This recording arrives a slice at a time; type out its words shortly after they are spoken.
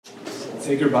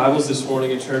Take your Bibles this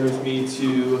morning and turn with me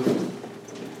to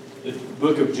the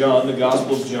book of John, the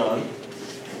Gospel of John.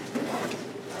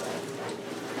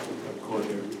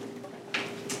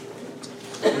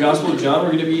 The Gospel of John,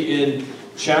 we're going to be in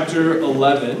chapter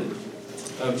 11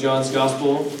 of John's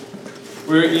Gospel.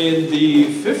 We're in the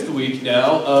 5th week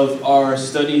now of our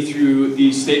study through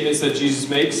the statements that Jesus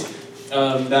makes,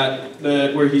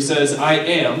 where he says, I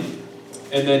am,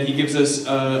 and then he gives us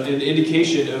an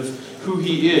indication of who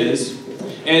he is.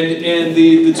 And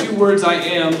the two words I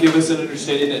am give us an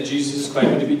understanding that Jesus is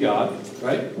claiming to be God,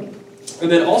 right?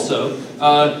 And then also,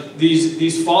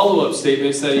 these follow-up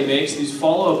statements that he makes, these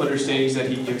follow-up understandings that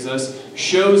he gives us,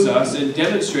 shows us and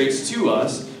demonstrates to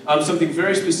us something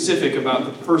very specific about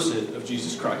the person of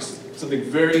Jesus Christ. Something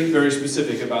very, very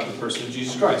specific about the person of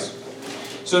Jesus Christ.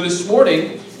 So this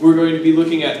morning, we're going to be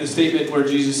looking at the statement where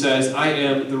Jesus says, I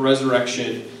am the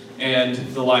resurrection and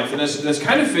the life. And that's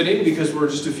kind of fitting because we're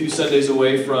just a few Sundays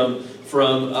away from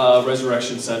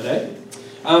Resurrection Sunday.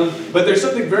 But there's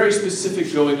something very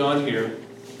specific going on here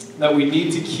that we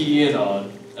need to key in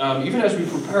on, even as we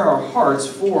prepare our hearts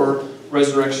for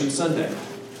Resurrection Sunday.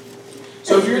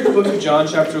 So if you're in the book of John,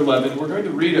 chapter 11, we're going to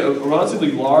read a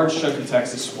relatively large chunk of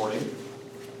text this morning.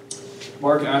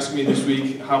 Mark asked me this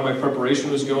week how my preparation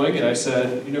was going, and I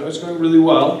said, it's going really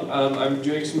well. I'm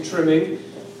doing some trimming.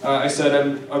 I said,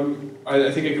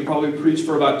 I think I could probably preach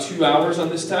for about 2 hours on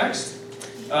this text.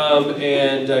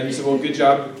 And he said, well, good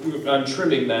job on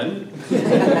trimming then.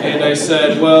 And I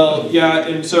said, well, yeah,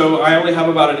 and so I only have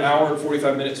about an hour and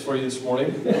 45 minutes for you this morning.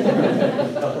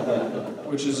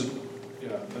 Which is,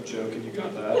 a joke, and you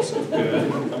got that, so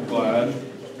good. I'm glad.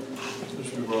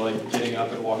 Which people are getting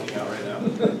up and walking out right now.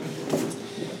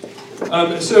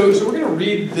 So we're going to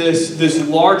read this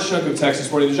large chunk of text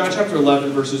this morning, John chapter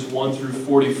 11, verses 1 through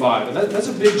 45. And that's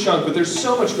a big chunk, but there's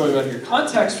so much going on here.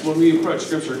 Context, when we approach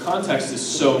Scripture, context is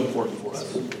so important for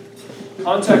us.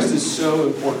 Context is so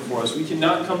important for us. We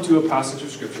cannot come to a passage of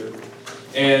Scripture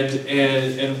and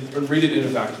read it in a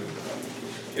vacuum.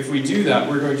 If we do that,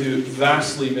 we're going to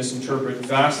vastly misinterpret,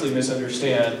 vastly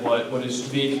misunderstand what is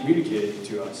being communicated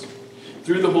to us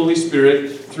through the Holy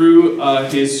Spirit, through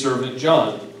his servant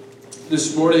John.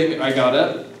 This morning I got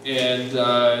up and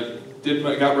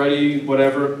got ready,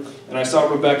 whatever, and I saw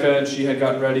Rebecca and she had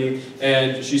gotten ready,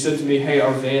 and she said to me, hey,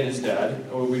 our van is dead.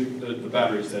 The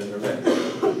battery's dead in our van.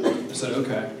 I said,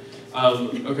 okay.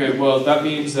 Okay, well, that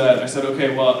means that, I said,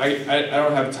 okay, well, I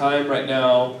don't have time right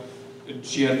now. And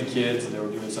she had the kids and they were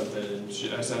doing something, and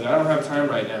I said, I don't have time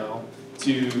right now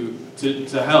to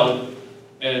help,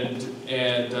 and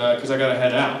because I got to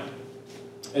head out.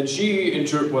 And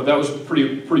that was a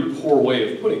pretty poor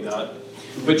way of putting that.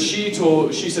 But she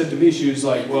said to me, she was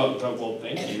like, well,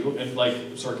 thank you,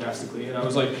 and sarcastically. And I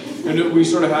was like, we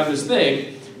sort of had this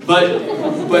thing, but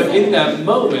in that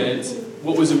moment,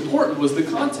 what was important was the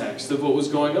context of what was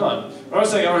going on. When I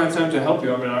was saying I don't have time to help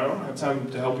you, I don't have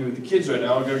time to help you with the kids right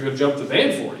now. I'm going to go jump the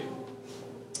van for you.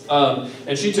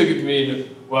 And she took it to me,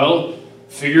 well,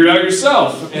 figure it out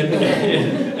yourself, and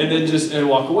then just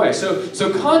walk away.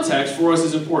 So context for us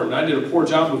is important. I did a poor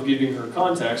job of giving her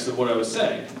context of what I was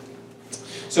saying.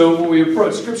 So when we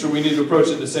approach Scripture, we need to approach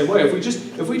it the same way. If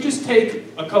we just take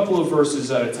a couple of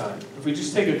verses at a time, if we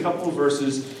just take a couple of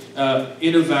verses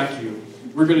in a vacuum,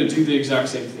 we're going to do the exact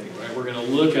same thing, right? We're going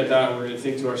to look at that and we're going to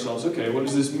think to ourselves, okay, what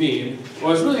does this mean?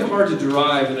 Well, it's really hard to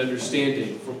derive an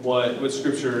understanding from what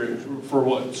Scripture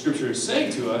is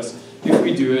saying to us if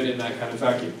we do it in that kind of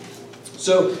vacuum.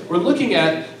 So we're looking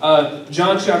at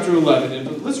John chapter 11,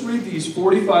 and let's read these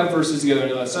 45 verses together. I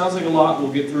know that sounds like a lot.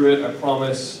 We'll get through it. I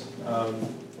promise.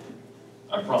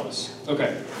 I promise.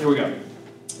 Okay, here we go.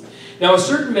 Now a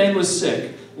certain man was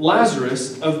sick,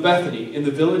 Lazarus of Bethany, in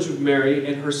the village of Mary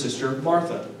and her sister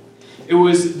Martha. It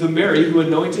was the Mary who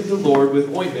anointed the Lord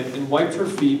with ointment and wiped her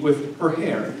feet with her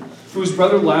hair, whose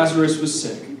brother Lazarus was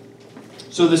sick.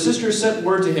 So the sisters sent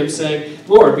word to him, saying,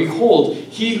 Lord, behold,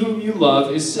 he whom you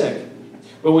love is sick.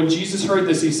 But when Jesus heard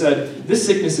this, he said, this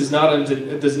sickness is not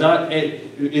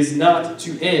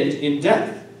to end in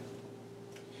death,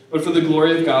 but for the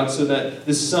glory of God, so that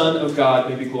the Son of God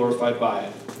may be glorified by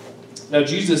it. Now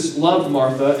Jesus loved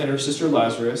Martha and her sister and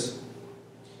Lazarus.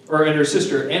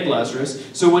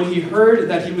 So when he heard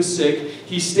that he was sick,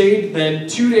 he stayed then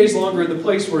 2 days longer in the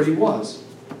place where he was.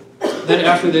 Then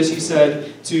after this he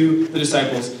said to the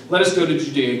disciples, let us go to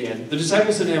Judea again. The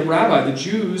disciples said to him, Rabbi, the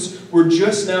Jews were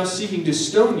just now seeking to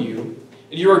stone you,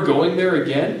 and you are going there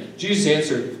again? Jesus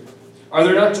answered, are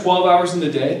there not 12 hours in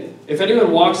the day? If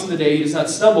anyone walks in the day, he does not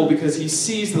stumble because he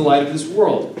sees the light of this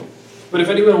world. But if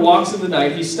anyone walks in the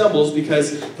night, he stumbles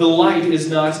because the light is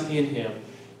not in him.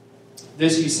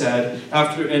 This he said,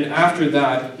 after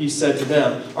that he said to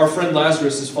them, "Our friend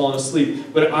Lazarus has fallen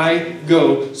asleep, but I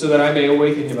go so that I may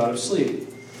awaken him out of sleep."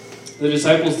 The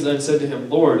disciples then said to him,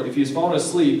 "Lord, if he has fallen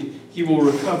asleep, he will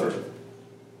recover."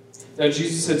 Now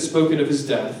Jesus had spoken of his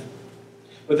death,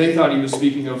 but they thought he was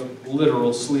speaking of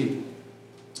literal sleep.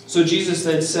 So Jesus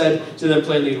then said to them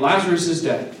plainly, "Lazarus is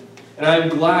dead, and I am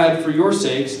glad for your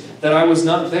sakes that I was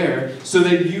not there, so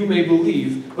that you may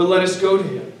believe, but let us go to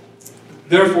him."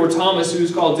 Therefore Thomas, who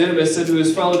is called Didymus, said to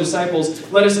his fellow disciples,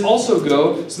 "Let us also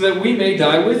go, so that we may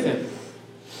die with him."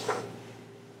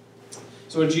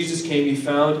 So when Jesus came, he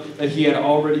found that he had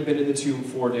already been in the tomb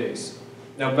 4 days.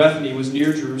 Now Bethany was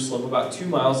near Jerusalem, about 2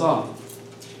 miles off.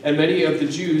 And many of the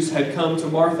Jews had come to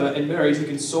Martha and Mary to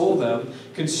console them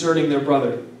concerning their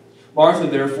brother. Martha,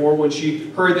 therefore, when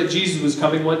she heard that Jesus was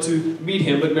coming, went to meet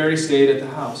him, but Mary stayed at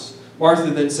the house.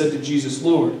 Martha then said to Jesus,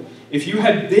 "Lord, if you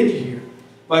had been here,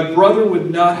 my brother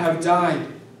would not have died.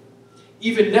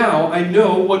 Even now I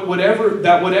know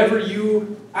whatever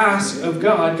you ask of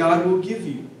God, God will give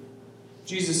you."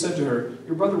 Jesus said to her,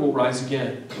 "Your brother will rise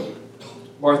again."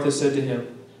 Martha said to him,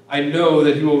 "I know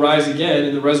that he will rise again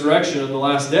in the resurrection on the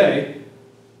last day."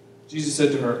 Jesus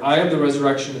said to her, "I am the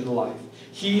resurrection and the life.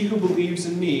 He who believes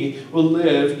in me will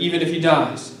live even if he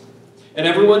dies. And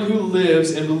everyone who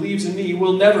lives and believes in me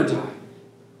will never die.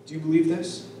 Do you believe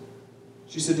this?"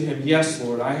 She said to him, "Yes,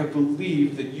 Lord, I have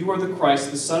believed that you are the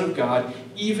Christ, the Son of God,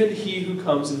 even he who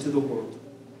comes into the world."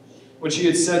 When she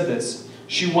had said this,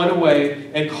 she went away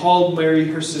and called Mary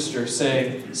her sister,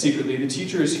 saying secretly, "The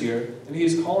teacher is here, and he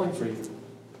is calling for you."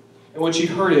 And when she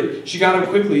heard it, she got up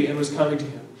quickly and was coming to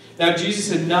him. Now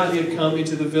Jesus had not yet come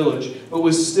into the village, but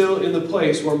was still in the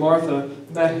place where Martha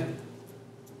met him.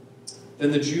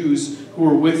 Then the Jews who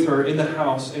were with her in the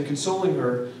house and consoling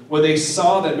her, when they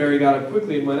saw that Mary got up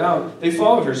quickly and went out, they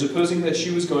followed her, supposing that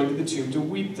she was going to the tomb to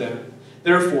weep there.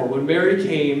 Therefore, when Mary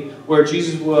came where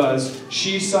Jesus was,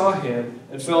 she saw him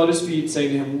and fell at his feet, saying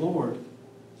to him, "Lord,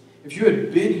 if you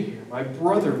had been here, my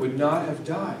brother would not have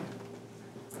died."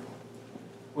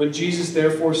 When Jesus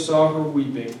therefore saw her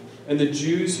weeping, and the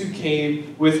Jews who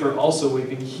came with her also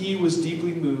weeping, he was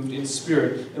deeply moved in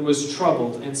spirit and was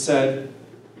troubled, and said,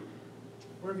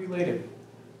 "Where have you laid him?"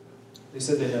 They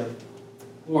said to him,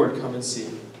 "Lord, come and see."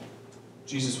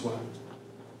 Jesus wept.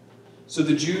 So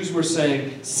the Jews were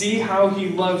saying, "See how he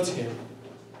loved him."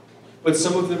 But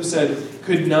some of them said,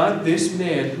 "Could not this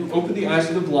man who opened the eyes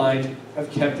of the blind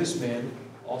have kept this man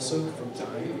also from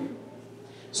dying?"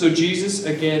 So Jesus,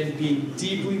 again being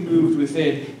deeply moved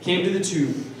within, came to the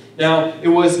tomb. Now it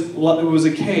was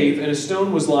a cave, and a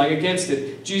stone was lying against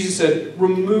it. Jesus said,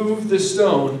 "Remove the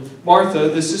stone." Martha,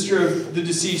 the sister of the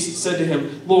deceased, said to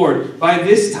him, "Lord, by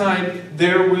this time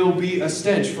there will be a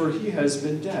stench, for he has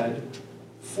been dead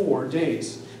 4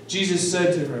 days." Jesus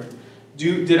said to her,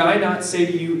 "Did I not say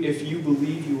to you, if you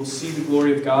believe, you will see the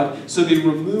glory of God?" So they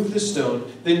removed the stone.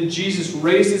 Then Jesus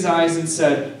raised his eyes and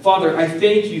said, "Father, I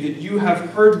thank you that you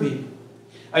have heard me.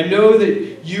 I know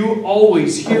that you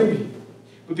always hear me.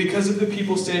 But because of the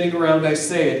people standing around, I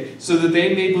say it, so that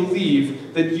they may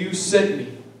believe that you sent me."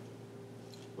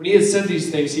 When he had said these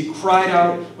things, he cried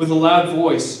out with a loud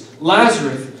voice,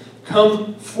 "Lazarus,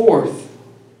 come forth."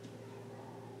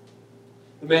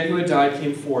 The man who had died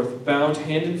came forth, bound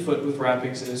hand and foot with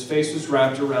wrappings, and his face was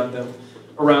wrapped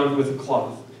around with a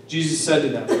cloth. Jesus said to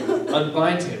them,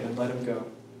 "Unbind him and let him go."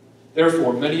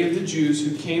 Therefore, many of the Jews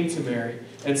who came to Mary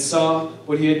and saw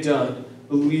what he had done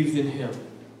believed in him.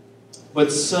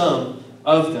 But some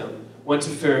of them went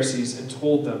to Pharisees and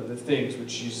told them the things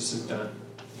which Jesus had done.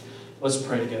 Let's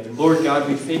pray together. Lord God,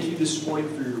 we thank you this morning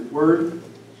for your word.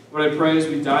 Lord, I pray as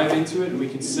we dive into it and we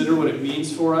consider what it means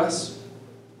for us,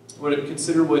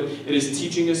 consider what it is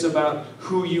teaching us about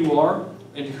who you are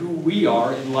and who we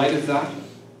are in light of that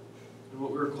and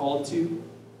what we're called to.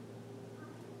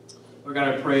 Lord God,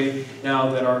 I pray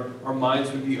now that our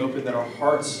minds would be open, that our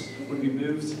hearts would be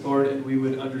moved, Lord, and we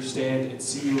would understand and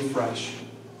see you afresh.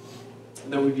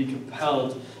 And that we'd be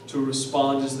compelled to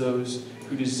respond as those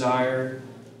who desire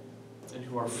and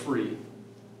who are free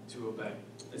to obey.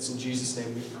 It's in Jesus'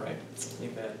 name we pray.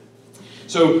 Amen.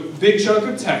 So, big chunk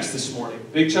of text this morning.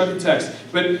 Big chunk of text.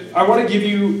 But I want to give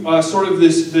you sort of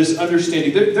this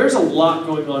understanding. There's a lot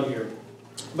going on here.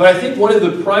 But I think one of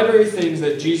the primary things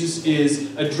that Jesus is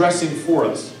addressing for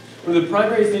us, one of the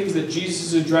primary things that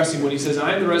Jesus is addressing when he says,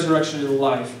 "I am the resurrection and the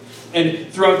life," and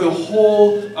throughout the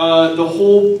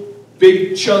whole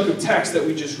big chunk of text that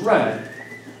we just read,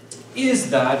 is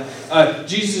that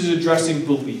Jesus is addressing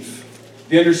belief,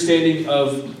 the understanding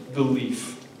of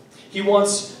belief. He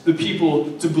wants the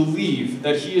people to believe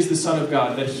that he is the Son of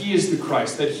God, that he is the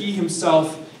Christ, that he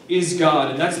himself is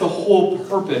God. And that's the whole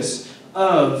purpose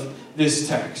of this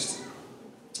text.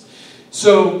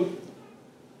 So,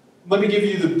 let me give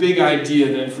you the big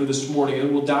idea then for this morning,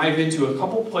 and we'll dive into a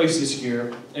couple places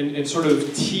here and sort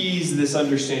of tease this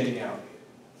understanding out.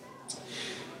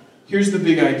 Here's the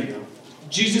big idea.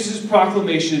 Jesus'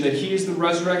 proclamation that he is the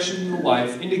resurrection and the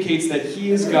life indicates that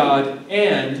he is God,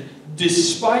 and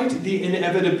despite the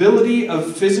inevitability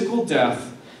of physical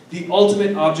death, the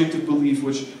ultimate object of belief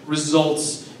which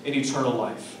results in eternal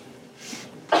life.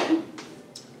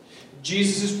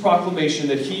 Jesus' proclamation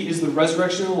that he is the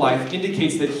resurrection and the life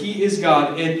indicates that he is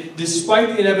God, and despite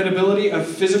the inevitability of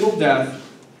physical death,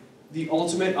 the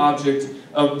ultimate object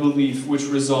of belief which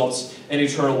results in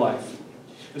eternal life.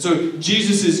 And so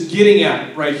Jesus is getting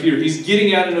at right here. He's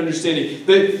getting at an understanding.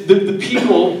 The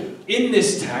people in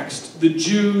this text, the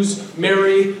Jews,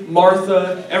 Mary,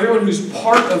 Martha, everyone who's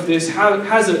part of this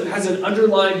has an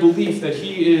underlying belief that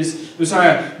he is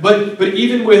Messiah. But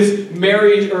even with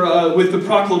Mary, or with the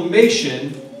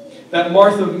proclamation that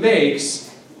Martha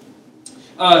makes,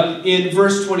 in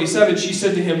verse 27, she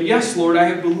said to him, "Yes, Lord, I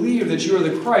have believed that you are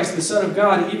the Christ, the Son of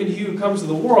God, even he who comes to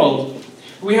the world."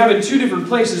 We have in two different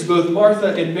places both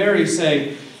Martha and Mary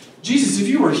saying, "Jesus, if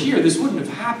you were here, this wouldn't have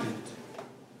happened."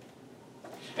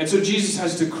 And so Jesus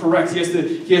has to correct.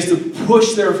 He has to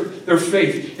push their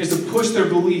faith. He has to push their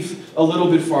belief a little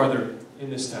bit farther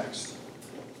in this text.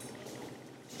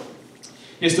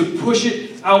 He has to push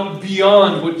it out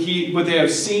beyond what they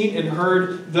have seen and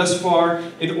heard thus far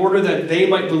in order that they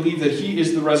might believe that he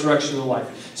is the resurrection and the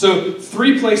life. So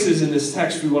 3 places in this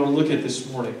text we want to look at this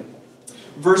morning.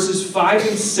 Verses 5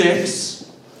 and 6,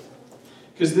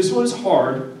 because this one is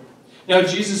hard. Now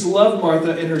Jesus loved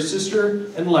Martha and her sister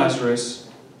and Lazarus.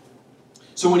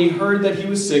 So when he heard that he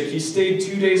was sick, he stayed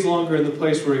 2 days longer in the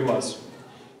place where he was.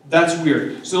 That's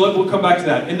weird. So we'll come back to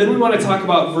that. And then we want to talk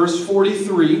about verse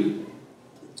 43.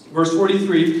 Verse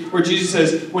 43, where Jesus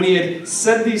says, when he had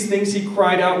said these things, he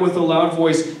cried out with a loud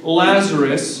voice,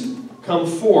 "Lazarus, come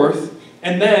forth."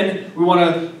 And then we want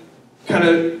to kind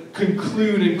of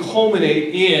conclude and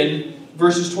culminate in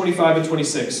verses 25 and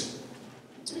 26.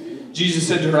 Jesus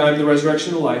said to her, "I am the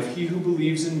resurrection and the life. He who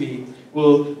believes in me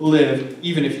will live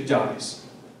even if he dies.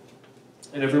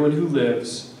 And everyone who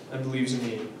lives and believes in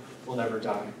me will never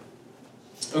die."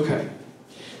 Okay,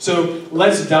 so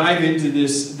let's dive into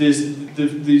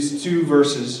these 2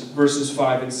 verses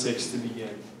 5 and 6 to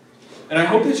begin. And I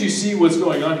hope that you see what's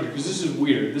going on here, because this is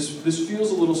weird. This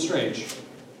feels a little strange,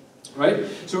 right?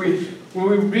 So when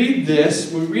we read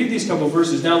these couple of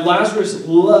verses, now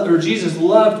Jesus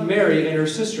loved Mary and her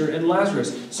sister and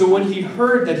Lazarus. So when he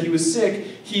heard that he was sick,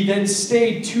 he then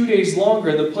stayed 2 days longer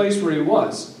in the place where he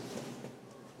was.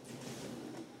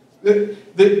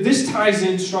 This ties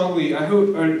in strongly.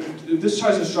 This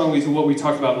ties in strongly to what we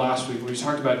talked about last week, when we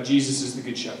talked about Jesus as the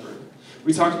Good Shepherd.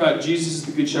 We talked about Jesus as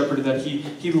the Good Shepherd, that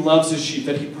he loves his sheep,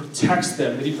 that he protects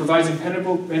them, that he provides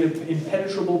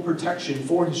impenetrable protection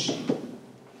for his sheep.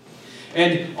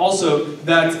 And also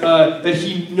that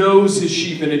he knows his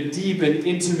sheep in a deep and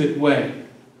intimate way.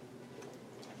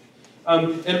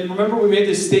 And remember, we made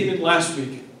this statement last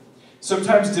week.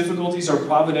 Sometimes difficulties are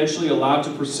providentially allowed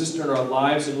to persist in our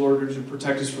lives in order to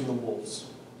protect us from the wolves.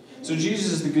 So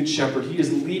Jesus is the Good Shepherd. He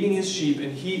is leading his sheep,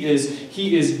 and he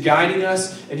is guiding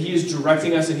us, and he is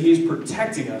directing us, and he is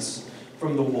protecting us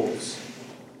from the wolves.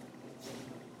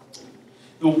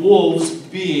 The wolves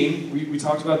being, we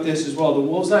talked about this as well, the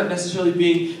wolves not necessarily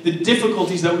being the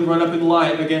difficulties that we run up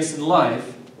against in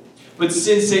life, but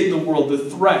sin, Satan, the world, the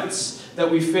threats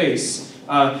that we face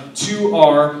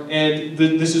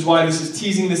this is why this is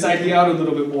teasing this idea out a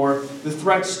little bit more, the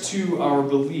threats to our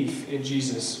belief in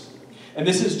Jesus. And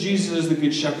this is Jesus as the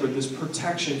Good Shepherd, this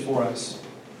protection for us.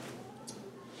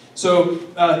 So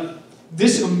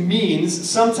this means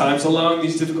sometimes allowing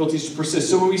these difficulties to persist.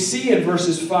 So when we see in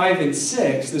verses 5 and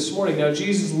 6 this morning, now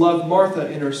Jesus loved Martha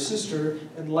and her sister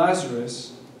and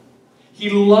Lazarus. He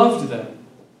loved them.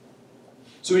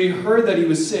 So when he heard that he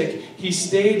was sick, he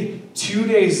stayed 2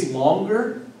 days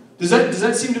longer. Does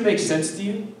that seem to make sense to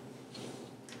you?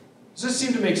 Does that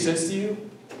seem to make sense to you?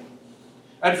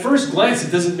 At first glance,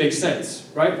 it doesn't make sense,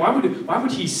 right? Why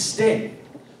would he stay?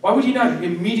 Why would he not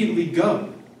immediately go?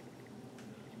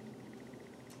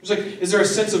 It's like, is there a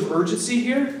sense of urgency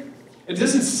here? It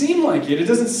doesn't seem like it. It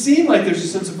doesn't seem like there's a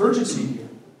sense of urgency here.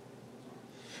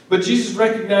 But Jesus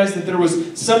recognized that there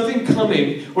was something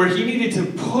coming where he needed to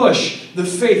push the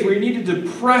faith, where he needed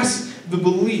to press the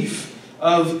belief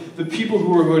of the people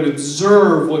who are going to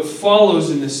observe what follows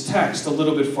in this text a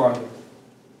little bit farther.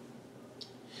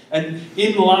 And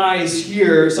in lies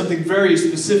here something very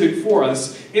specific for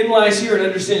us. In lies here an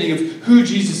understanding of who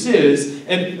Jesus is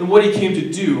and what he came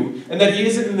to do, and that he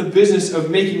isn't in the business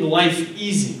of making life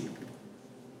easy.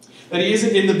 That he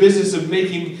isn't in the business of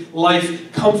making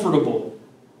life comfortable.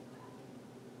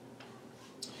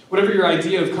 Whatever your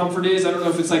idea of comfort is, I don't know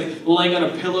if it's like laying on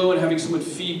a pillow and having someone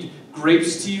feed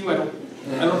grapes to you. I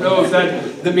don't know if that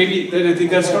I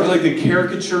think that's sort of like the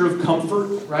caricature of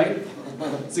comfort, right?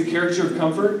 It's a caricature of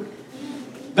comfort.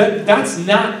 That's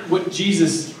not what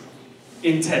Jesus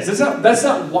intends. That's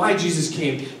not why Jesus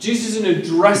came. Jesus isn't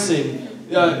addressing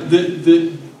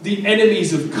the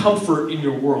enemies of comfort in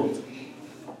your world.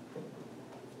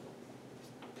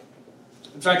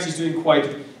 In fact, he's doing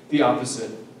quite the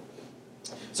opposite.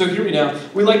 So hear me now.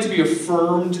 We like to be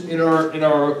affirmed in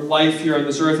our life here on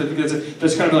this earth. I think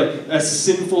that's kind of like a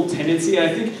sinful tendency. I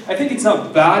think it's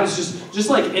not bad. It's just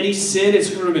like any sin. It's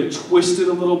kind of been twisted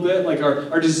a little bit, like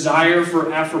our desire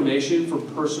for affirmation, for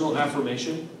personal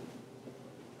affirmation.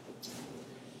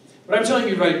 But I'm telling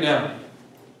you right now,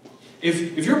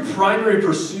 if your primary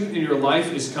pursuit in your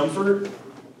life is comfort,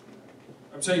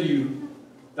 I'm telling you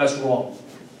that's wrong.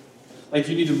 Like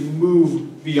you need to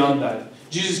move beyond that.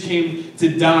 Jesus came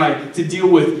to die, to deal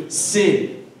with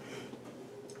sin,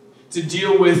 to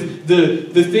deal with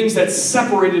the things that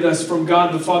separated us from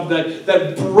God the Father,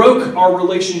 that broke our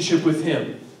relationship with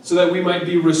him, so that we might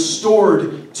be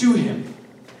restored to him.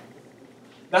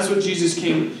 That's what Jesus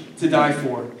came to die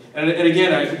for. And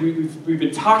again, we've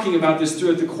been talking about this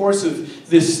throughout the course of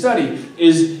this study,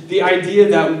 is the idea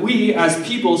that we as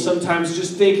people sometimes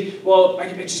just think, well,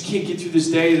 I just can't get through this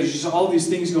day. There's just all these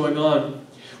things going on.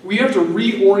 We have to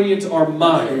reorient our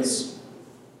minds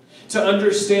to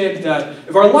understand that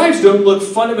if our lives don't look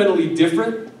fundamentally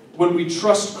different when we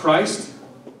trust Christ,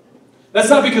 that's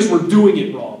not because we're doing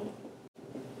it wrong.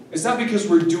 It's not because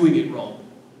we're doing it wrong.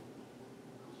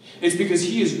 It's because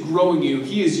he is growing you.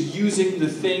 He is using the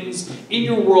things in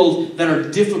your world that are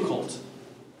difficult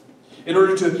in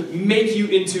order to make you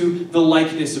into the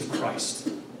likeness of Christ.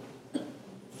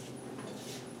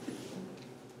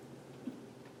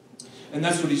 And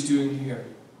that's what he's doing here.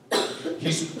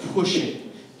 He's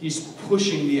pushing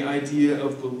the idea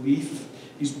of belief.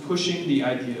 He's pushing the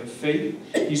idea of faith.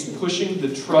 He's pushing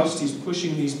the trust. He's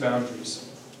pushing these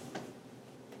boundaries.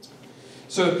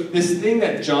 So this thing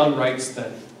that John writes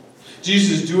then,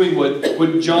 Jesus is doing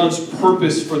what John's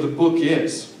purpose for the book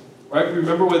is. Right?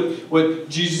 Remember what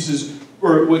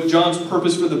John's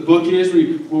purpose for the book is?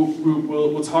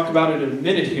 We'll talk about it in a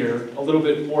minute here, a little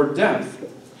bit more depth.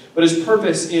 But his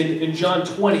purpose in John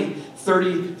 20,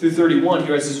 30 through 31,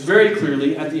 he writes this very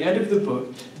clearly at the end of the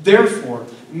book. Therefore,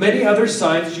 many other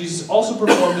signs Jesus also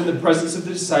performed in the presence of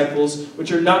the disciples, which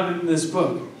are not written in this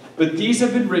book. But these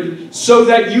have been written so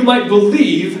that you might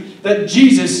believe that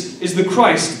Jesus is the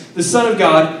Christ, the Son of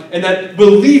God, and that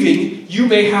believing you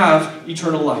may have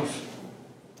eternal life.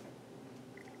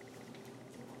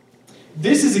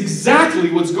 This is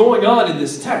exactly what's going on in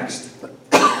this text.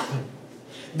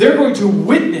 They're going to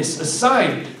witness a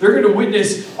sign. They're going to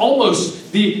witness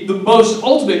almost the most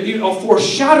ultimate, a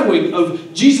foreshadowing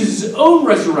of Jesus' own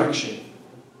resurrection,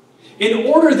 in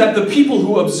order that the people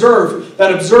who observe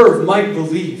might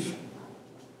believe.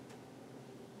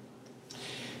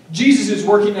 Jesus is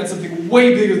working at something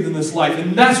way bigger than this life,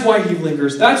 and that's why he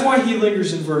lingers. That's why he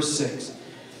lingers in verse 6.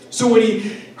 So when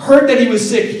he heard that he was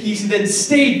sick, he then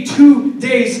stayed 2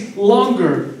 days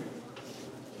longer.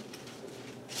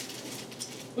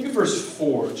 Look at verse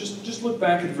 4. Just look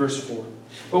back at verse 4.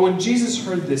 But when Jesus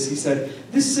heard this, he said,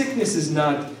 "This sickness is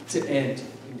not to end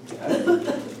in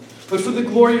death, but for the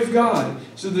glory of God,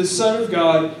 so the Son of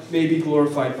God may be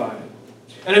glorified by it."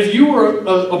 And if you were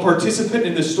a participant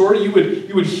in this story, you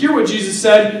would hear what Jesus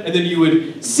said, and then you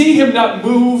would see him not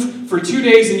move for 2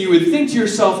 days, and you would think to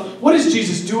yourself, what is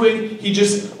Jesus doing? He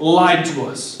just lied to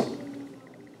us.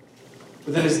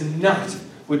 But that is not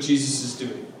what Jesus is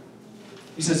doing.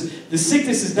 He says, the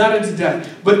sickness is not unto death,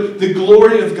 but the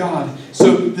glory of God,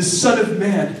 so the Son of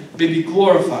Man may be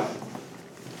glorified.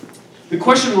 The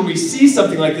question when we see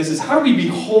something like this is, how do we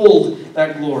behold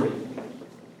that glory?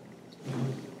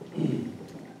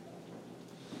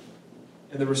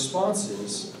 And the response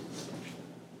is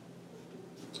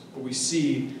what we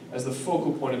see as the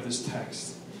focal point of this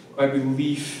text, by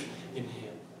belief in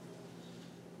him.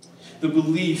 The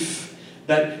belief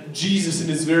that Jesus in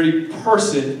his very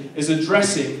person is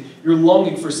addressing your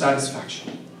longing for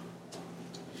satisfaction.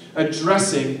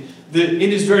 Addressing in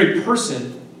his very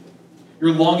person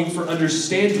your longing for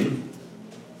understanding.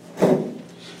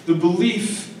 The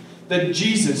belief that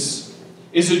Jesus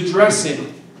is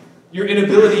addressing Your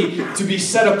inability to be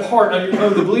set apart on your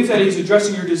own. The belief that He's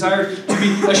addressing your desire to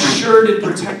be assured and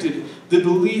protected. The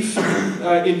belief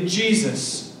in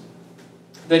Jesus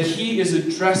that He is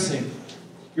addressing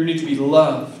your need to be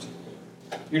loved.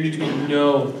 Your need to be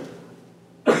known.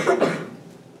 And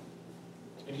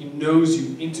He knows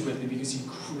you intimately because He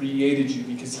created you,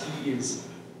 because He is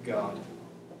God.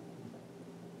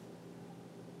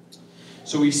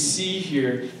 So we see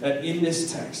here that in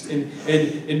this text,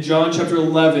 in John chapter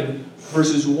 11,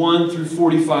 verses 1 through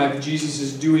 45, Jesus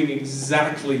is doing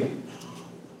exactly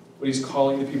what He's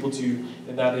calling the people to,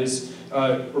 and that is,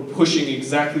 or pushing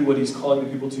exactly what He's calling the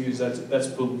people to, is that's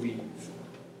believe.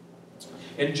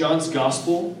 In John's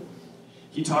Gospel,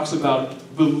 he talks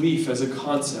about belief as a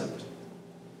concept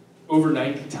over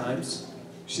 90 times.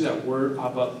 You see that word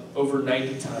pop up over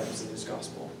 90 times in his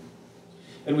Gospel.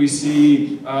 And we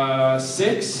see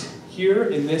 6 here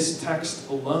in this text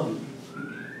alone.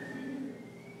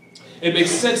 It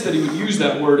makes sense that he would use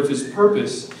that word if his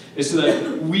purpose is so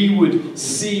that we would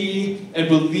see and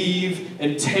believe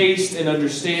and taste and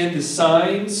understand the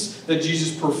signs that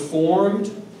Jesus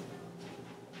performed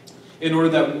in order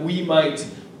that we might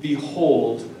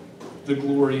behold the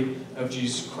glory of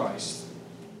Jesus Christ.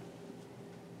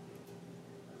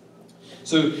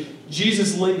 So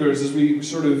Jesus lingers as we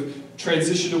sort of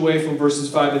transition away from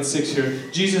verses 5 and 6 here.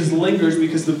 Jesus lingers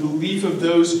because the belief of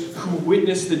those who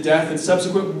witnessed the death and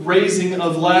subsequent raising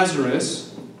of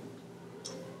Lazarus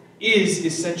is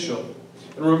essential.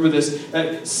 And remember this,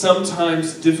 that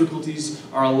sometimes difficulties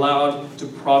are allowed to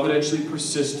providentially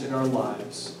persist in our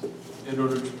lives in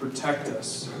order to protect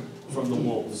us from the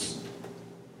wolves.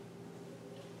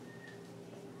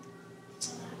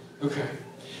 Okay.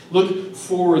 Look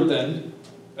forward then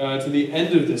to the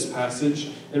end of this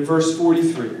passage in verse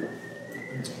 43.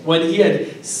 When he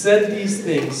had said these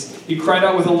things, he cried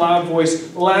out with a loud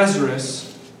voice,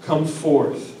 "Lazarus, come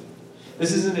forth."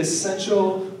 This is an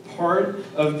essential part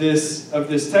of this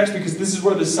text because this is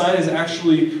where the sign is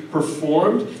actually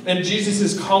performed. And Jesus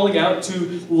is calling out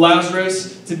to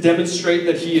Lazarus to demonstrate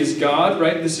that he is God,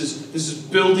 right? This is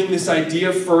building this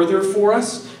idea further for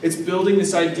us. It's building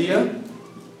this idea.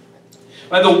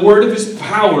 By the word of his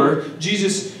power,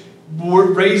 Jesus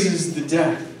raises the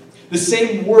dead. The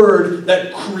same word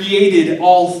that created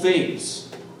all things.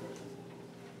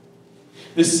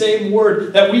 The same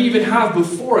word that we even have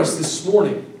before us this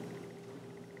morning.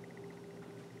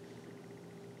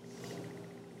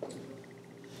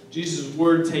 Jesus'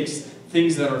 word takes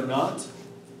things that are not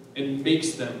and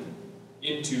makes them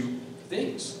into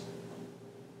things.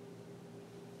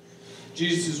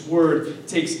 Jesus' word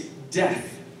takes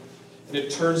death and it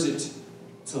turns it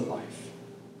to life.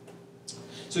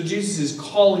 So Jesus is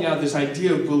calling out this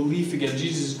idea of belief again.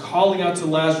 Jesus is calling out to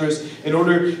Lazarus in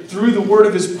order, through the word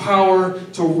of his power,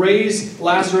 to raise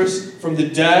Lazarus from the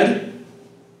dead,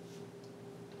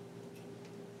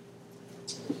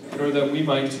 in order that we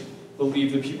might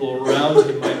believe, the people around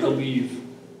him might believe.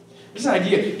 This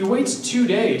idea, he waits 2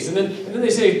 days, and then they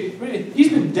say, he's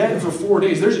been dead for 4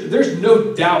 days. There's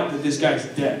no doubt that this guy's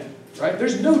dead, right?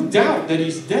 There's no doubt that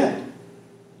he's dead.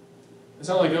 It's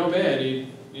not like, oh man,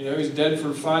 he's dead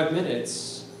for 5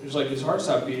 minutes. There's like his heart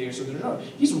stopped beating or something. No,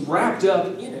 he's wrapped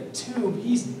up in a tomb.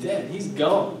 He's dead. He's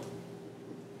gone.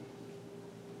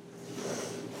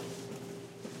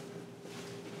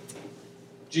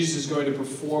 Jesus is going to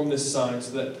perform this sign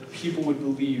so that people would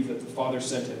believe that the Father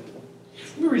sent him.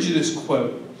 Let me read you this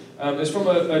quote. It's from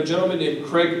a gentleman named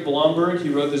Craig Blomberg. He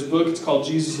wrote this book. It's called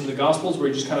Jesus in the Gospels, where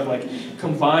he just kind of like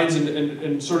combines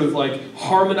and sort of like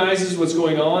harmonizes what's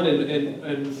going on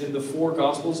in the 4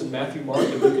 Gospels, in Matthew, Mark,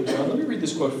 and Luke, and John. Let me read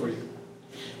this quote for you.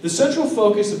 The central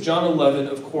focus of John 11,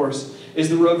 of course, is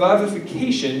the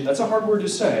revivification, that's a hard word to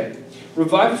say,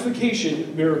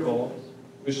 revivification miracle,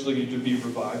 which is looking to be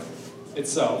revived,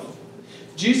 itself.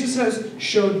 Jesus has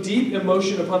shown deep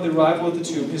emotion upon the arrival at the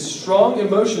tomb. His strong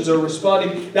emotions are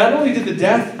responding not only to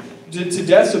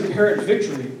death's apparent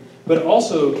victory, but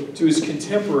also to his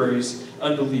contemporaries'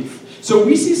 unbelief. So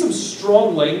we see some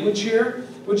strong language here.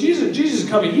 When Jesus is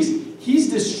coming,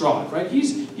 he's distraught, right?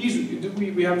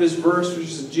 We have this verse which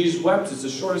is Jesus wept. It's the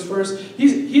shortest verse.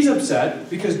 He's upset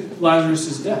because Lazarus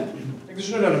is dead.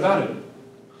 There's no doubt about it.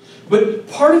 But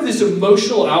part of this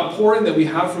emotional outpouring that we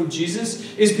have from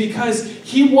Jesus is because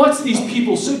he wants these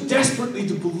people so desperately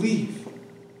to believe.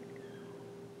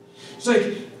 It's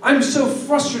like, I'm so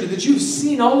frustrated that you've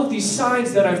seen all of these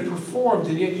signs that I've performed,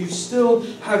 and yet you still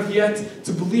have yet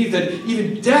to believe that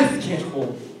even death can't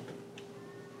hold me.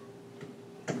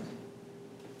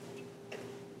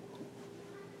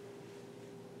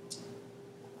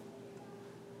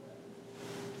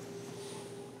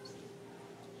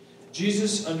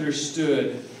 Jesus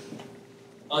understood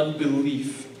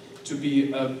unbelief to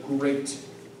be a great,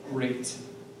 great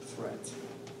threat.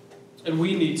 And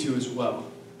we need to as well.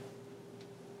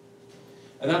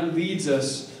 And that leads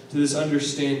us to this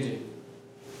understanding.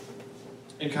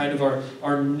 And kind of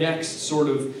our next sort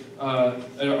of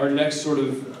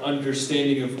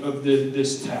understanding of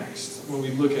this text when we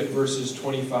look at verses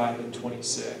 25 and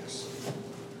 26.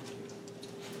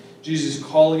 Jesus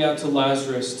calling out to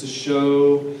Lazarus to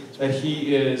show that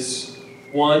he is,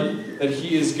 one, that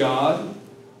he is God.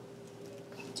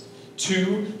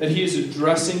 Two, that he is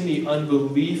addressing the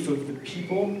unbelief of the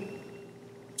people.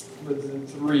 But then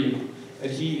three,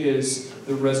 that he is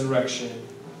the resurrection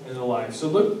and the life. So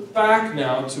look back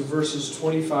now to verses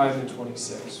 25 and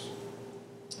 26.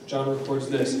 John records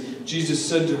this. Jesus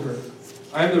said to her,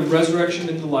 I am the resurrection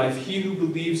and the life. He who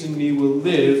believes in me will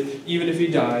live even if he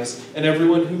dies, and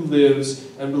everyone who lives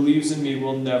and believes in me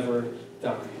will never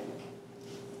die.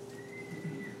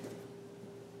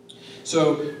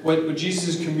 So what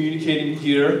Jesus is communicating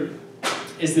here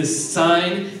is this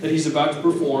sign that he's about to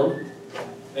perform,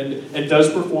 and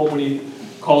does perform when he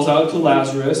calls out to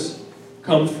Lazarus,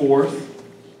 come forth.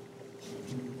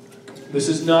 This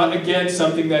is not, again,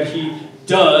 something that he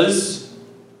does,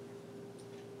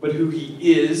 but who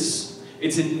he is.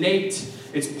 It's innate.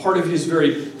 It's part of his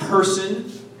very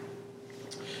person.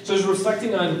 So I was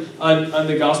reflecting on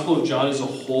the Gospel of John as a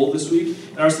whole this week,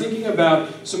 and I was thinking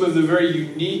about some of the very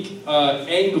unique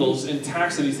angles and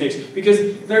tacks that he takes,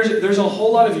 because there's a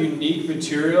whole lot of unique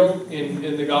material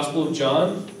in the Gospel of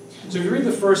John. So if you read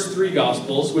the first three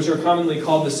Gospels, which are commonly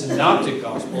called the Synoptic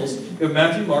Gospels, you have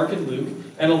Matthew, Mark, and Luke,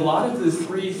 and a lot of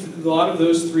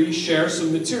those three share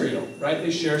some material, right?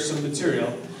 They share some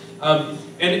material, and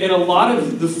a lot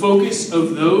of the focus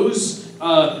of those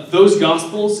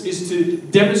Gospels is to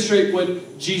demonstrate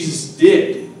what Jesus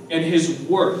did and his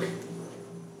work.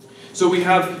 So we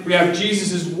have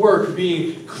Jesus' work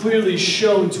being clearly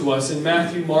shown to us in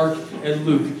Matthew, Mark, and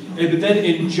Luke. But then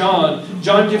in John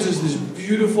gives us this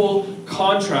beautiful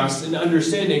contrast and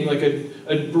understanding, like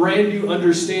a brand new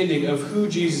understanding of who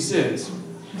Jesus is.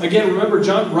 Again, remember,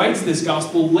 John writes this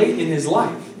gospel late in his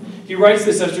life. He writes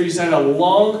this after he's had a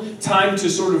long time to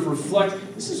sort of reflect.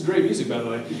 This is great music, by the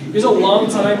way. He has a long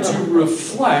time to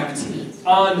reflect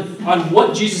on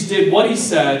what Jesus did, what he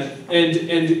said,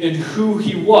 and who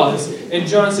he was. And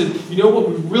John said, you know what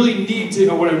I really need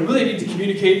to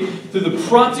communicate through the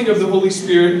prompting of the Holy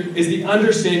Spirit is the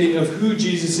understanding of who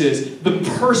Jesus is, the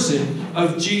person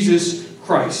of Jesus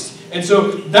Christ. And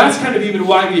so that's kind of even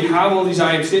why we have all these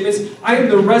I am statements. I am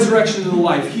the resurrection and the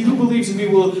life. He who believes in me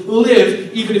will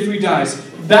live even if he dies.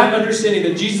 That understanding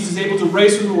that Jesus is able to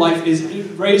raise from the life is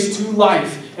raised to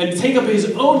life and take up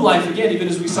his own life again, even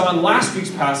as we saw in last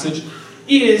week's passage,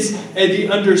 is the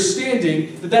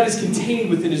understanding that is contained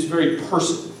within his very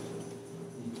person.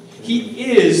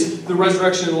 He is the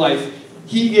resurrection and life.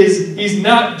 He's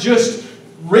not just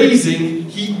raising,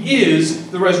 he is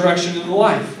the resurrection and the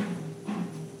life.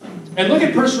 And look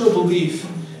at personal belief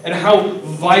and how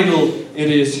vital it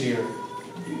is here.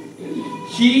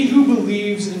 He who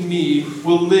believes in me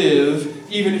will live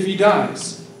even if he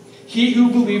dies. He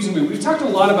who believes in me. We've talked a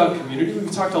lot about community.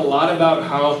 We've talked a lot about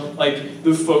how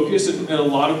the focus in a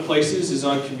lot of places is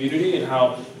on community, and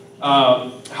how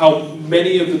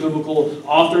many of the biblical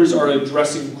authors are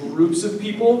addressing groups of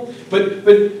people.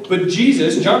 But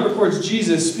Jesus, John records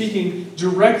Jesus speaking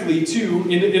directly to,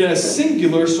 in a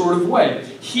singular sort of way.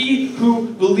 He who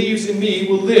believes in me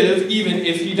will live even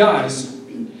if he dies.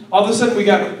 All of a sudden we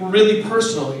got really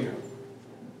personal here.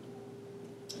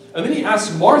 And then he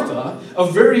asks Martha a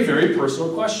very, very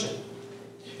personal question.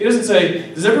 He doesn't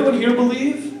say, does everyone here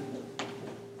believe?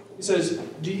 He says,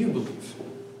 do you believe?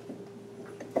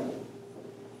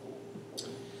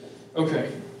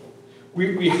 Okay.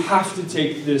 We have to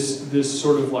take this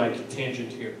sort of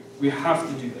tangent here. We have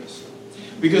to do this.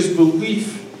 Because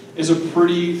belief is a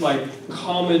pretty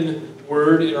common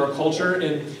word in our culture.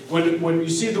 And when you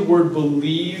see the word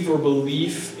believe or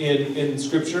belief in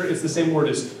Scripture, it's the same word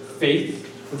as faith,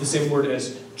 with the same word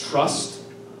as trust.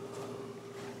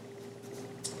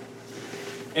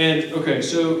 And, okay,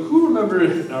 so who remember,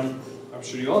 I'm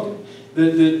sure you all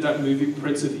do, that movie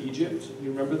Prince of Egypt?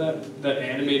 You remember that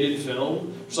animated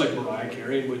film? It's like Mariah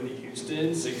Carey and Whitney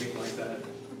Houston singing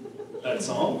that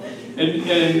song. And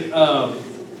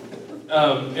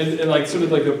sort of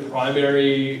the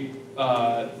primary,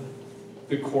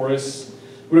 the chorus,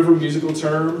 whatever musical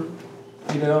term,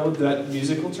 that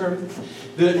musical term.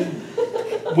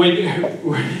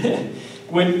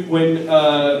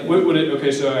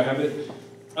 Okay, so I have it.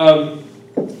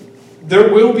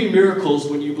 There will be miracles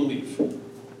when you believe.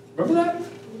 Remember that?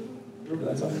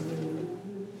 Remember that song?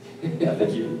 Yeah,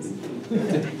 thank you.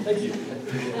 Thank you.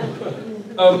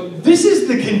 This is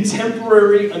the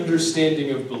contemporary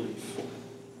understanding of belief.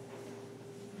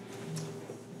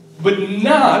 But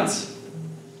not,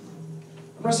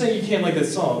 I'm not saying you can't like that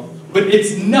song, but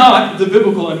it's not the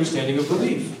biblical understanding of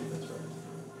belief.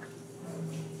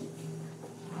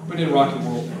 But in rock and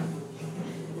roll.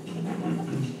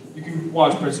 You can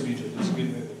watch Prince of Egypt. It's a good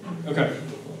movie. Okay.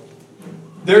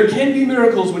 There can be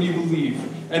miracles when you believe.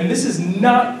 And this is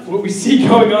not what we see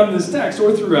going on in this text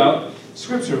or throughout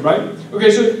Scripture, right? Okay,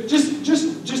 so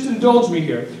just indulge me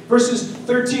here. Verses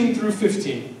 13 through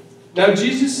 15. Now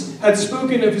Jesus had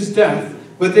spoken of his death,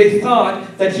 but they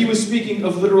thought that he was speaking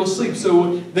of literal sleep.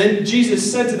 So then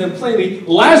Jesus said to them plainly,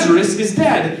 Lazarus is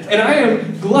dead, and I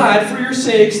am glad for your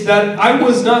sakes that I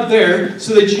was not there,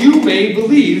 so that you may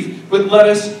believe, but let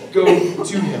us go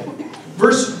to him.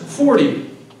 Verse 40,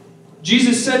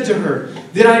 Jesus said to her,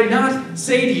 Did I not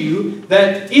say to you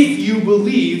that if you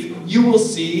believe, you will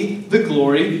see the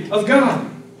glory of God?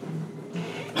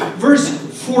 Verse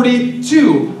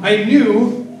 42, I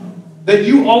knew that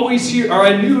you always hear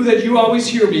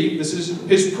me. This is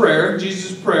his prayer,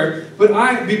 Jesus' prayer.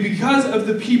 But because of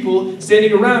the people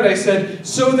standing around, I said,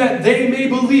 so that they may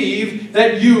believe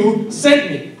that you sent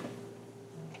me.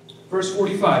 Verse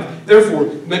 45, therefore,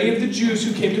 many of the Jews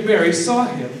who came to Mary saw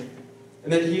him,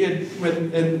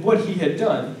 and what he had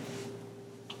done,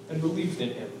 and believed in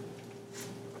him.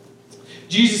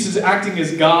 Jesus is acting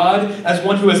as God, as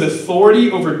one who has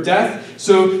authority over death,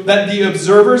 so that the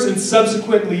observers and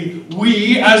subsequently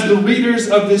we, as the readers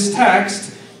of this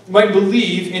text, might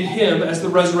believe in him as the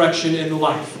resurrection and the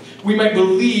life. We might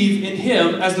believe in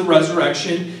him as the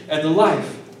resurrection and the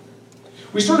life.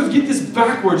 We sort of get this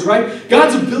backwards, right?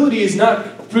 God's ability is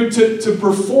not to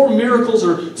perform miracles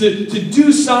or to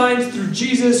do signs through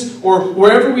Jesus or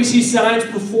wherever we see signs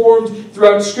performed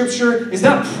throughout Scripture is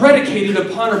not predicated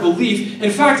upon our belief. In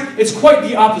fact, it's quite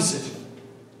the opposite.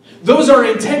 Those are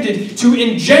intended to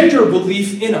engender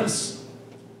belief in us.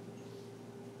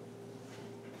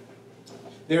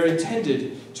 They're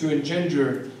intended to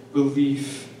engender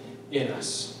belief in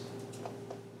us.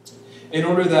 In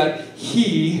order that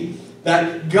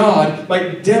God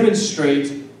might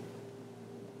demonstrate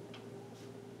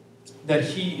that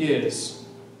he is,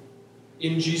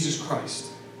 in Jesus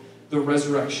Christ, the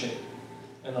resurrection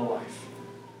and the life.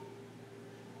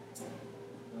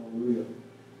 Hallelujah.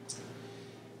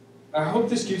 I hope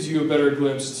this gives you a better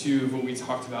glimpse to what we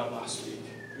talked about last week.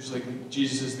 Which is like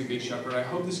Jesus is the good shepherd. I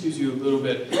hope this gives you a little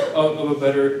bit of a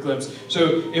better glimpse.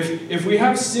 So if we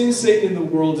have sin, Satan, in the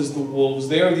world as the wolves,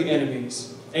 they are the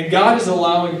enemies. And God is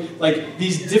allowing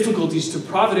these difficulties to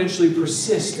providentially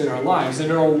persist in our lives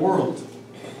and in our world.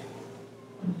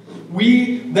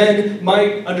 We then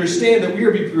might understand that we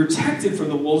are being protected from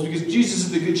the wolves because Jesus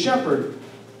is the good shepherd.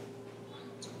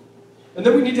 And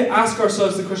then we need to ask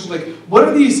ourselves the question, what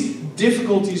are these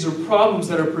difficulties or problems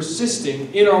that are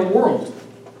persisting in our world?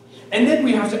 And then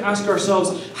we have to ask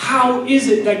ourselves, how is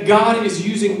it that God is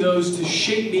using those to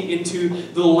shape me into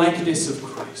the likeness of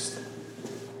Christ?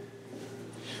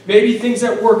 Maybe things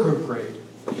at work are great.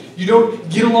 You don't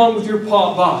get along with your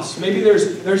boss. Maybe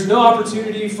there's no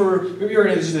opportunity maybe you're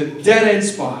in just a dead-end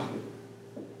spot.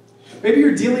 Maybe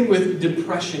you're dealing with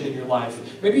depression in your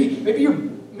life.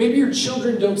 Maybe your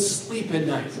children don't sleep at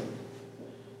night.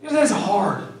 That's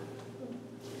hard.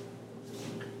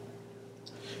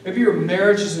 Maybe your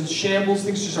marriage is in shambles.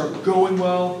 Things just aren't going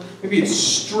well. Maybe it's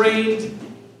strained.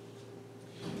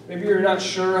 Maybe you're not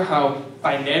sure how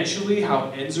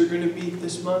ends are going to meet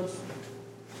this month.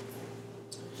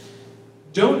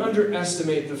 Don't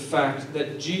underestimate the fact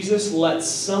that Jesus let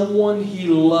someone he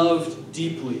loved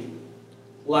deeply,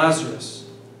 Lazarus,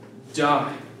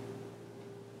 die.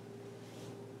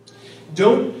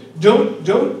 Don't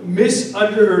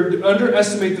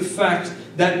underestimate the fact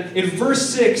that in verse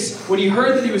 6, when he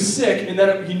heard that he was sick and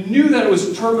that he knew that it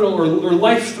was terminal or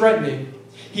life-threatening,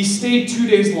 he stayed 2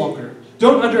 days longer.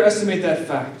 Don't underestimate that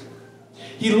fact.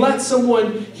 He let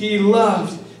someone he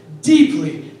loved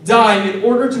deeply die in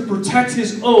order to protect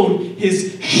his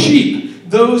sheep,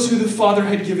 those who the Father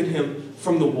had given him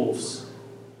from the wolves.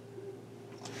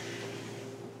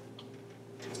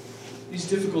 These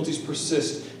difficulties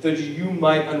persist that you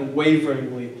might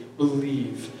unwaveringly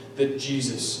believe that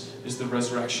Jesus is the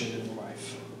resurrection and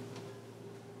life.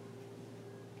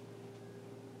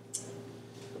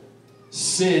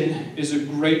 Sin is a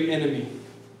great enemy.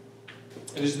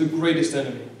 It is the greatest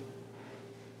enemy.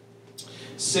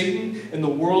 Satan and the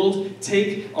world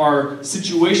take our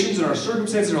situations and our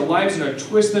circumstances and our lives and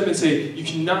twist them and say, you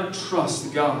cannot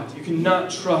trust God. You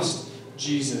cannot trust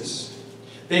Jesus.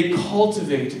 They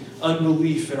cultivate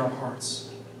unbelief in our hearts.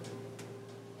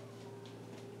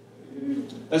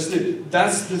 That's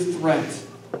the threat.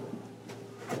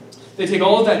 They take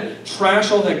all of that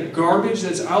trash, all that garbage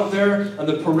that's out there on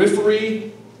the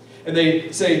periphery, and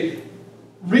they say,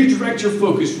 redirect your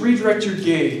focus, redirect your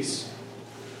gaze.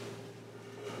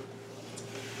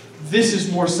 This is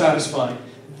more satisfying.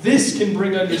 This can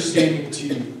bring understanding to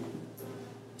you.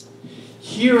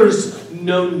 Here's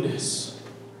knownness.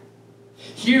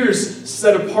 Here's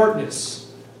set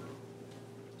apartness.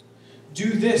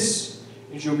 Do this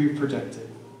and you'll be protected.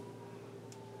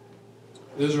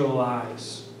 Those are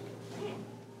lies.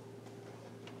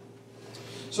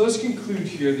 So let's conclude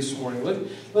here this morning.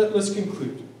 Let's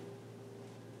conclude.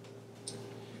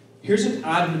 Here's an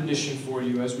admonition for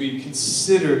you as we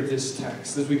consider this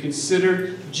text, as we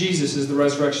consider Jesus as the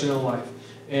resurrection and the life.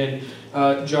 And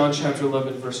John chapter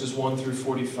 11, verses 1 through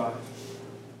 45.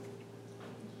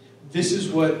 This is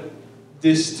what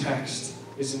this text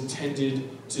is intended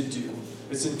to do.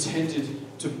 It's intended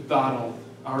to battle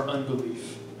our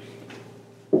unbelief.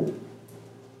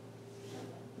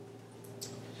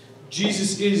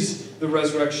 Jesus is the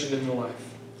resurrection and the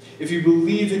life. If you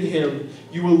believe in Him,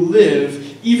 you will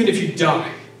live even if you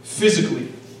die, physically.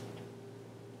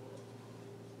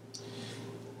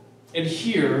 And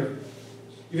here,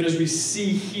 even as we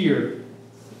see here,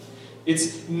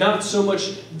 it's not so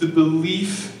much the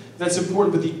belief that's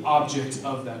important, but the object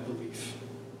of that belief.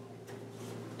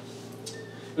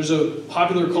 There's a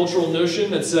popular cultural notion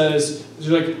that says,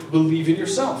 believe in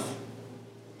yourself.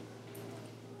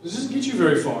 This doesn't get you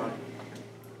very far.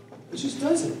 It just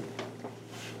doesn't.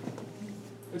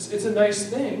 It's a nice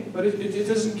thing, but it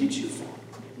doesn't get you far.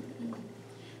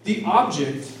 The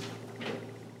object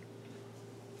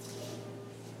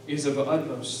is of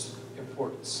utmost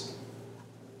importance.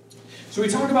 So we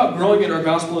talk about growing in our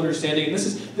gospel understanding, and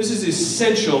this is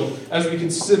essential as we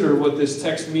consider what this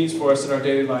text means for us in our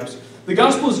daily lives. The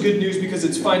gospel is good news because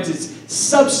it finds its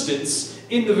substance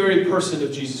in the very person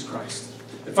of Jesus Christ.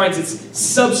 It finds its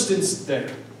substance there.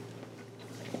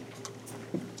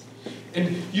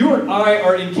 And you and I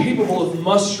are incapable of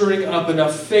mustering up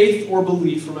enough faith or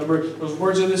belief. Remember, those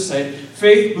words are the same.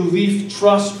 Faith, belief,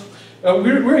 trust.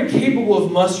 We're incapable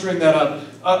of mustering that up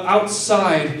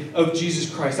outside of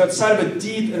Jesus Christ. Outside of a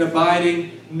deep and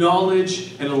abiding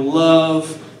knowledge and a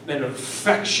love and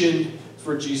affection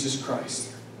for Jesus Christ.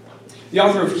 The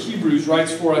author of Hebrews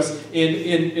writes for us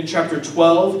in chapter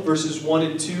 12, verses 1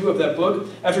 and 2 of that book,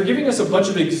 after giving us a bunch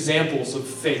of examples of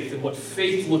faith and what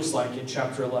faith looks like in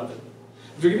chapter 11.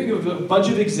 After giving a bunch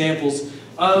of examples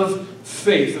of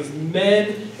faith, of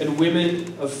men and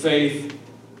women of faith,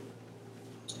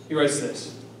 he writes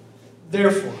this: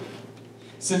 Therefore,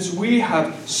 since we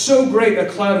have so great a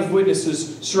cloud of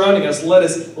witnesses surrounding us, let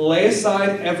us lay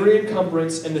aside every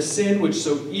encumbrance and the sin which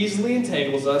so easily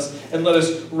entangles us, and let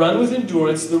us run with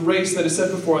endurance the race that is set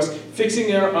before us,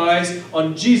 fixing our eyes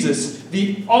on Jesus,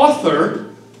 the author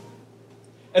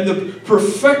and the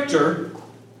perfecter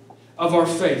of our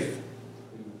faith,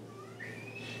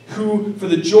 who, for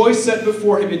the joy set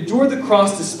before him, endured the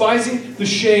cross, despising the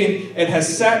shame, and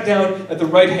has sat down at the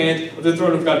right hand of the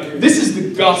throne of God. This is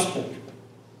the gospel.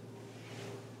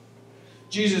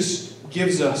 Jesus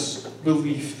gives us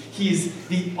belief. He is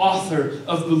the author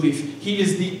of belief. He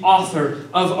is the author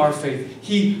of our faith.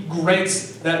 He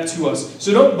grants that to us.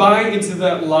 So don't buy into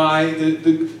that lie,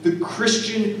 the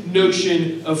Christian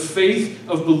notion of faith,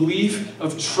 of belief,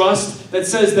 of trust, that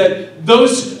says that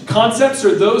those concepts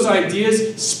or those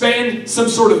ideas span some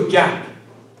sort of gap.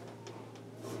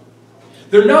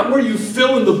 They're not where you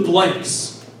fill in the blanks.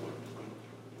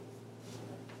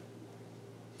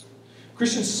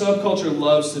 Christian subculture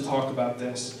loves to talk about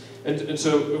this. And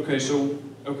so,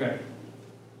 okay.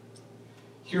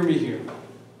 Hear me here.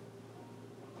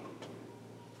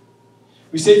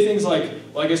 We say things like,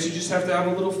 well, I guess you just have to have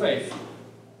a little faith.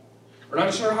 We're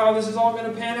not sure how this is all going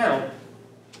to pan out.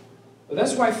 But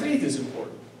that's why faith is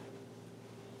important.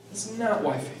 That's not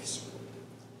why faith is important.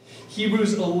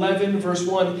 Hebrews 11, verse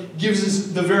 1 gives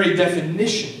us the very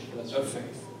definition of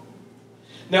faith.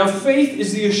 Now, faith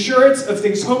is the assurance of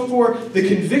things hoped for, the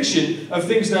conviction of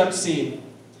things not seen.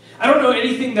 I don't know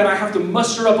anything that I have to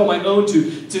muster up on my own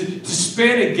to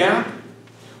span a gap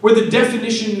where the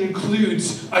definition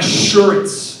includes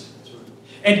assurance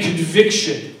and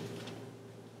conviction.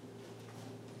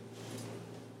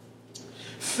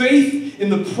 Faith in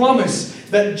the promise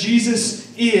that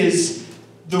Jesus is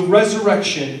the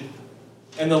resurrection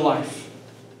and the life.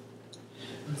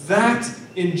 That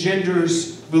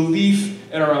engenders belief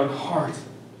in our own heart.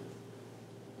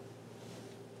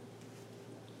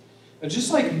 And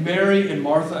just like Mary and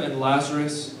Martha and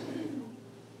Lazarus,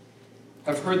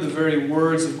 have heard the very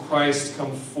words of Christ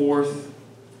come forth,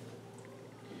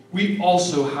 we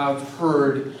also have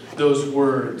heard those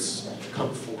words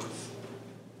come forth.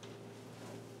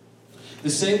 The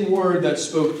same word that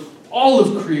spoke all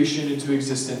of creation into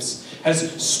existence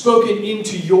has spoken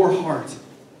into your heart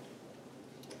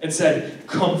and said,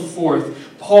 "Come forth."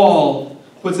 Paul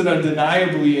puts it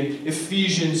undeniably in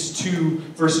Ephesians 2,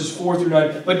 verses 4 through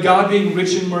 9. "But God, being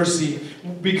rich in mercy,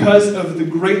 because of the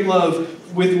great love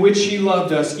with which He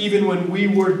loved us, even when we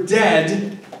were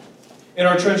dead in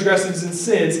our transgressions and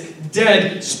sins,"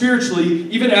 dead spiritually,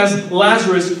 even as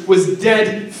Lazarus was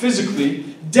dead physically,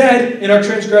 dead in our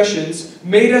transgressions,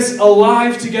 "made us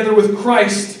alive together with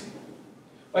Christ.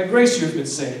 By grace you have been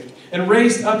saved, and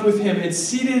raised up with Him, and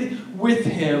seated with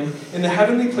Him in the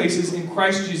heavenly places in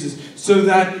Christ Jesus, so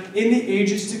that in the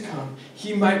ages to come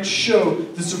He might show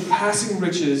the surpassing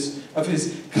riches of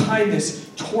His kindness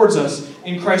towards us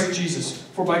in Christ Jesus.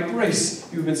 For by grace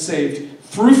you have been saved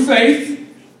through faith."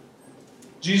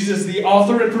 Jesus is the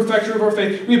author and perfecter of our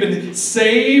faith. We have been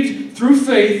saved through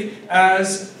faith,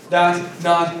 as that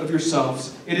not of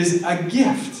yourselves. It is a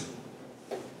gift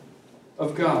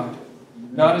of God,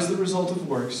 not as the result of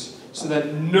works, so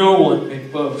that no one may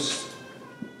boast.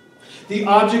 The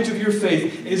object of your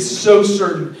faith is so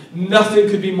certain, nothing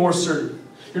could be more certain.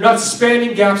 You're not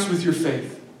spanning gaps with your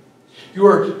faith. You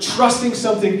are trusting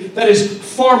something that is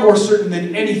far more certain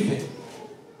than anything.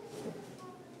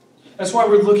 That's why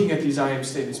we're looking at these I am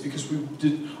statements, because we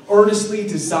earnestly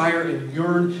desire and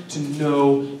yearn to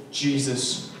know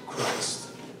Jesus Christ.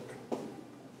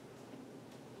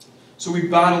 So we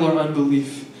battle our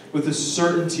unbelief with the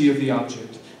certainty of the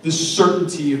object, the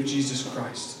certainty of Jesus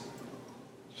Christ.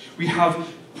 We have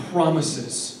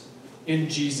promises in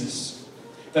Jesus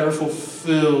that are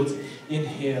fulfilled in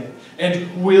Him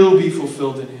and will be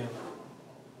fulfilled in Him.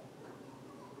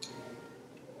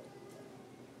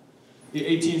 The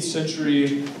 18th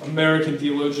century American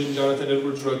theologian Jonathan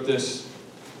Edwards wrote this.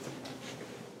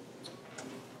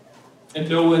 And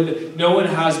no one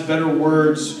has better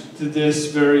words to this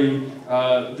very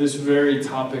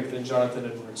topic than Jonathan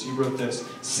Edwards. He wrote this: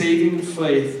 "Saving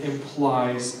faith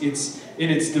implies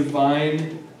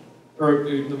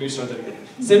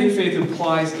Saving faith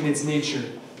implies in its nature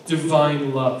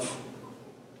divine love.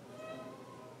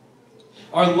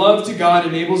 Our love to God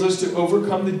enables us to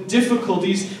overcome the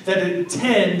difficulties that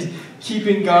attend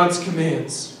keeping God's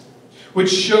commands, which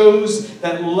shows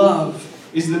that love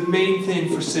is the main thing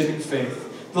for saving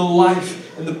faith, the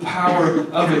life and the power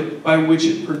of it by which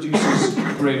it produces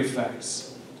great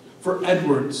effects." For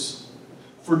Edwards,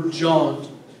 for John,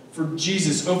 for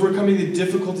Jesus, overcoming the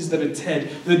difficulties that attend,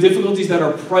 the difficulties that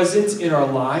are present in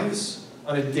our lives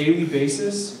on a daily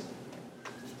basis,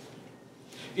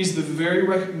 is the very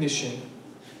recognition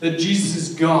that Jesus is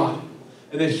God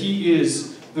and that He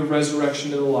is the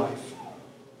resurrection and the life.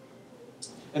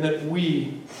 And that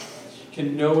we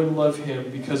can know and love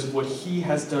Him because of what He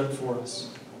has done for us.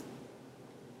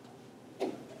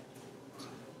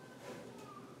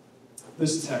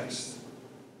 This text,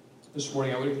 this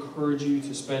morning, I would encourage you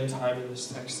to spend time in this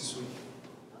text this week,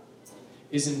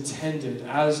 is intended,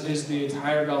 as is the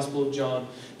entire Gospel of John,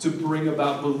 to bring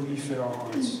about belief in our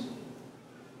hearts.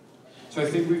 So I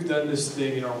think we've done this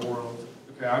thing in our world.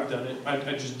 Okay, I've done it.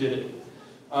 I just did it.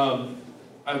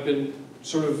 I've been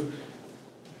sort of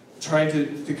trying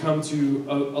to come to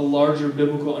a larger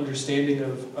biblical understanding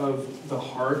of the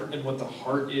heart and what the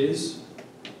heart is.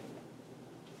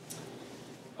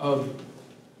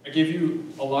 I gave you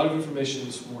a lot of information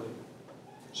this morning.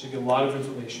 So you get a lot of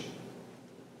information.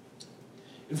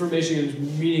 Information is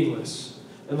meaningless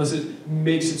unless it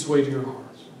makes its way to your heart.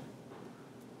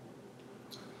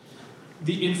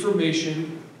 The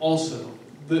information also,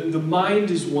 the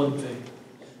mind is one thing.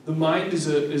 The mind is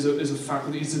a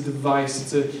faculty, it's a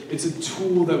device, it's a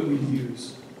tool that we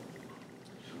use.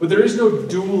 But there is no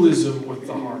dualism with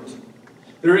the heart.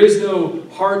 There is no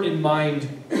heart and mind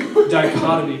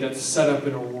dichotomy that's set up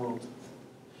in our world.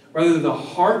 Rather, the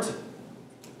heart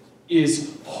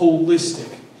is holistic.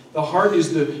 The heart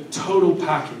is the total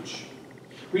package.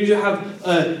 We need to have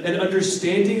an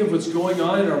understanding of what's going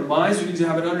on in our minds. We need to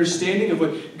have an understanding of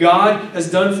what God has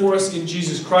done for us in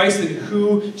Jesus Christ and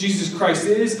who Jesus Christ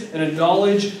is and a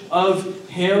knowledge of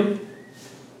Him.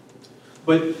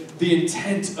 But the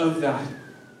intent of that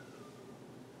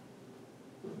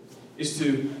is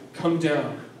to come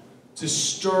down, to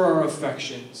stir our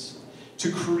affections, to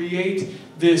create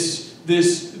this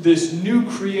new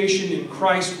creation in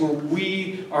Christ where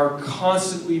we are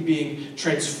constantly being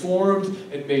transformed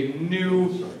and made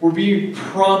new. We're being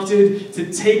prompted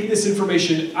to take this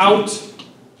information out.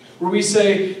 where we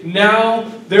say, now,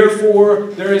 therefore,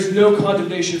 there is no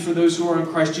condemnation for those who are in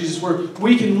Christ Jesus, where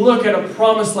we can look at a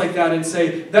promise like that and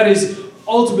say, that is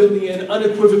ultimately and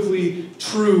unequivocally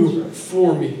true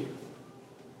for me.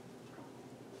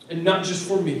 And not just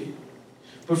for me,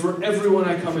 but for everyone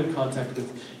I come in contact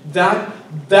with.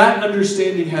 That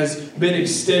understanding has been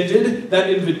extended, that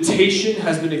invitation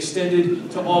has been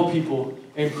extended to all people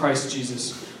in Christ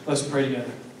Jesus. Let's pray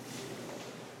together.